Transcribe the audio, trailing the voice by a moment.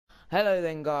Hello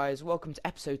then guys, welcome to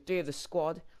episode 3 of the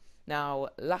squad. Now,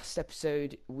 last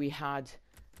episode we had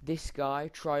this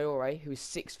guy, Traore, who is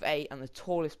 6'8" and the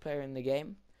tallest player in the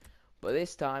game. But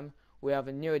this time we have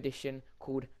a new addition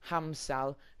called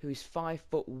Hamsal, who is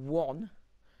 5'1",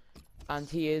 and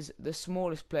he is the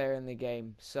smallest player in the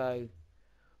game. So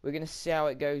we're going to see how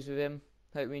it goes with him.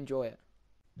 Hope we enjoy it.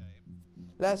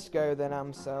 Let's go then,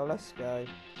 Hamsal, let's go.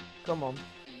 Come on.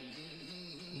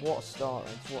 What a start,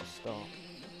 lads, what a start.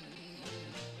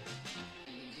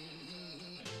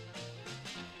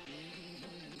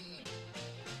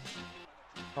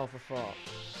 Oh, for fuck.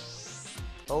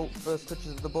 Oh, first touches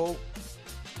of the ball.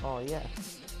 Oh, yeah.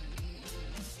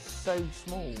 So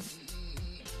small.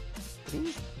 Did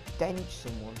he dent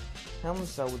someone?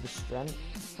 Hamsal with the strength.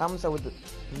 Hamsal with the...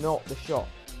 not the shot.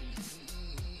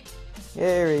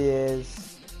 Here he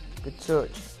is. Good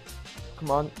touch.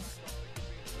 Come on.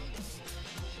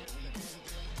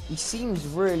 He seems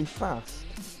really fast,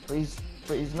 but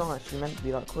he's not actually meant to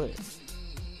be that quick.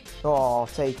 Oh,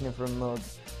 taking him for a mug.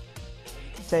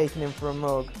 Taking him for a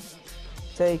mug.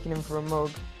 Taking him for a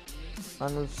mug.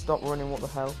 And we've stopped running, what the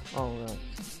hell? Oh, right.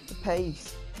 The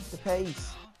pace. The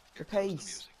pace. The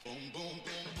pace.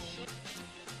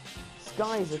 This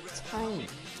guy is a tank.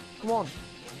 Come on.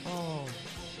 Oh.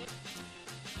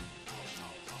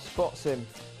 Spots him.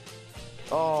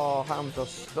 Oh, Hamsal,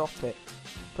 stop it.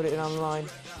 Put it in on the line.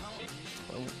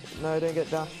 Oh, no, don't get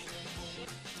dashed.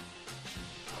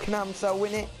 Can Hamsal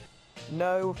win it?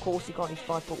 No, of course he can't. He's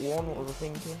 5'1". What was I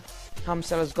thinking?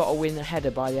 Hamsal has got to win a header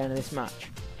by the end of this match.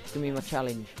 It's going to be my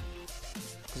challenge.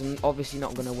 Because I'm obviously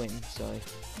not going to win, so...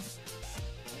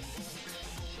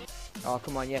 Oh,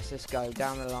 come on, yes, let's go.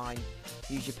 Down the line.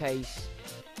 Use your pace.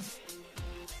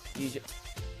 Use your...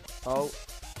 Oh.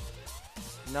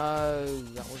 No,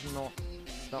 that was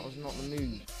not the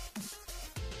move.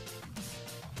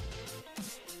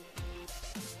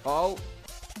 Oh.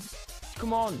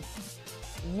 Come on.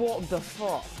 What the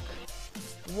fuck?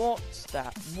 What's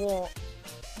that? What?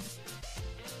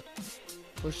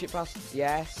 Push it past.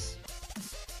 Yes.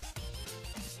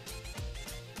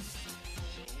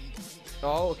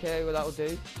 Oh, okay, well that'll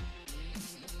do.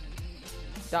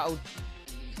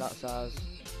 That's ours.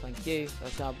 Thank you.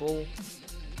 That's our ball.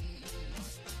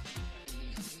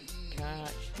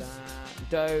 Catch that.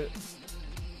 Don't.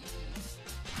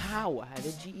 Power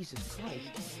header, Jesus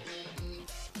Christ.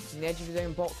 In the edge of his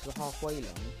own box, the halfway line.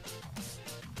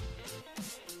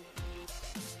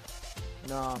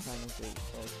 No, penalty.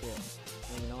 Oh shit.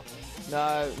 Maybe not.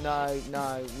 No, no,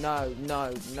 no, no,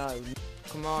 no, no.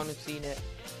 Come on, I've seen it.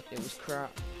 It was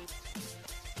crap.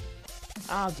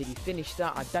 How did he finish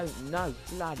that? I don't know.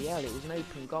 Bloody hell, it was an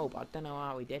open goal, but I don't know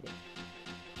how he did it.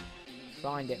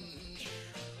 Find it.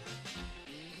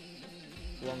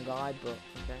 Wrong guy, but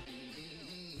okay.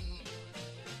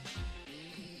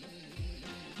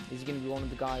 Is he going to be one of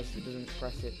the guys that doesn't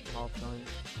press it half time?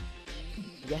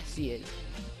 Yes, he is.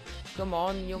 Come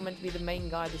on, you're meant to be the main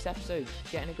guy this episode.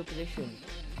 Get in a good position.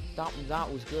 That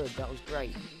was good. That was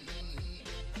great.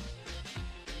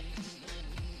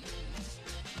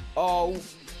 Oh.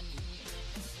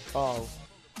 Oh.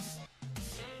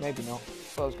 Maybe not.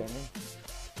 Thought I was going in.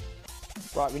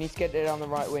 Right, we need to get it on the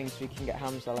right wing so we can get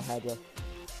Hamsal a header.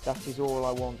 That is all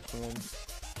I want from him.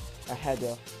 A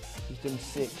header. He's done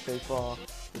 6 so far.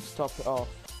 Let's top it off.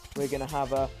 We're going to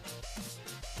have a...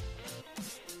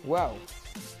 Well.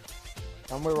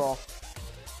 And we're off.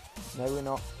 No, we're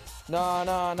not. No,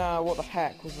 no, no. What the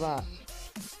heck was that?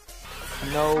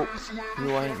 No, you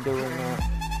ain't doing that.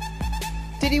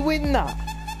 Did he win that?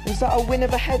 Was that a win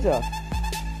of a header?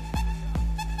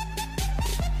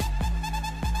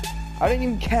 I don't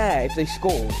even care if they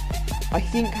scored. I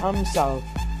think Hamsal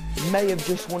may have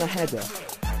just won a header.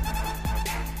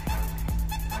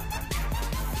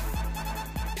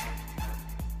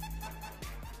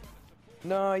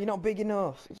 No, you're not big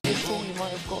enough. It's all you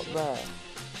might have got there.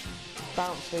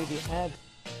 Bounced over your head.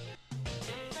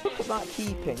 Look at that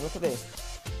keeping. Look at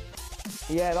this.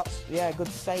 Yeah, good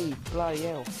save. Bloody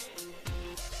hell.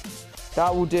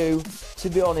 That will do. To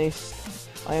be honest,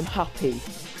 I am happy.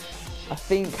 I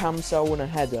think Hamsal won a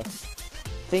header.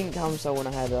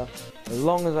 As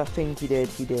long as I think he did,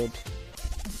 he did.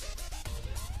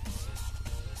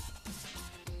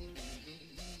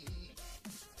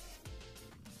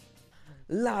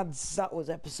 Lads, that was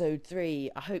episode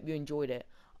 3. I hope you enjoyed it.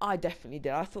 I definitely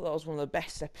did. I thought that was one of the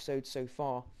best episodes so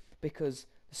far because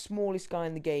the smallest guy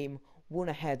in the game won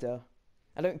a header.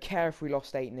 I don't care if we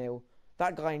lost 8-0.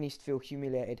 That guy needs to feel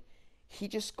humiliated. He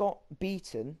just got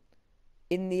beaten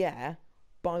in the air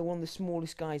by one of the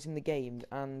smallest guys in the game,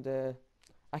 and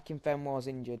Akinfenwa was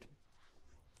injured.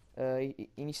 You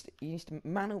need to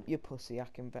man up your pussy.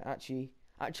 Actually,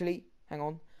 hang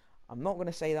on. I'm not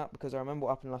gonna say that because I remember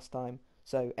what happened last time.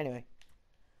 So anyway,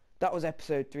 that was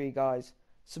episode 3, guys.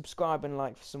 Subscribe and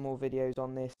like for some more videos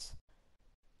on this,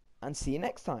 and see you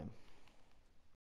next time.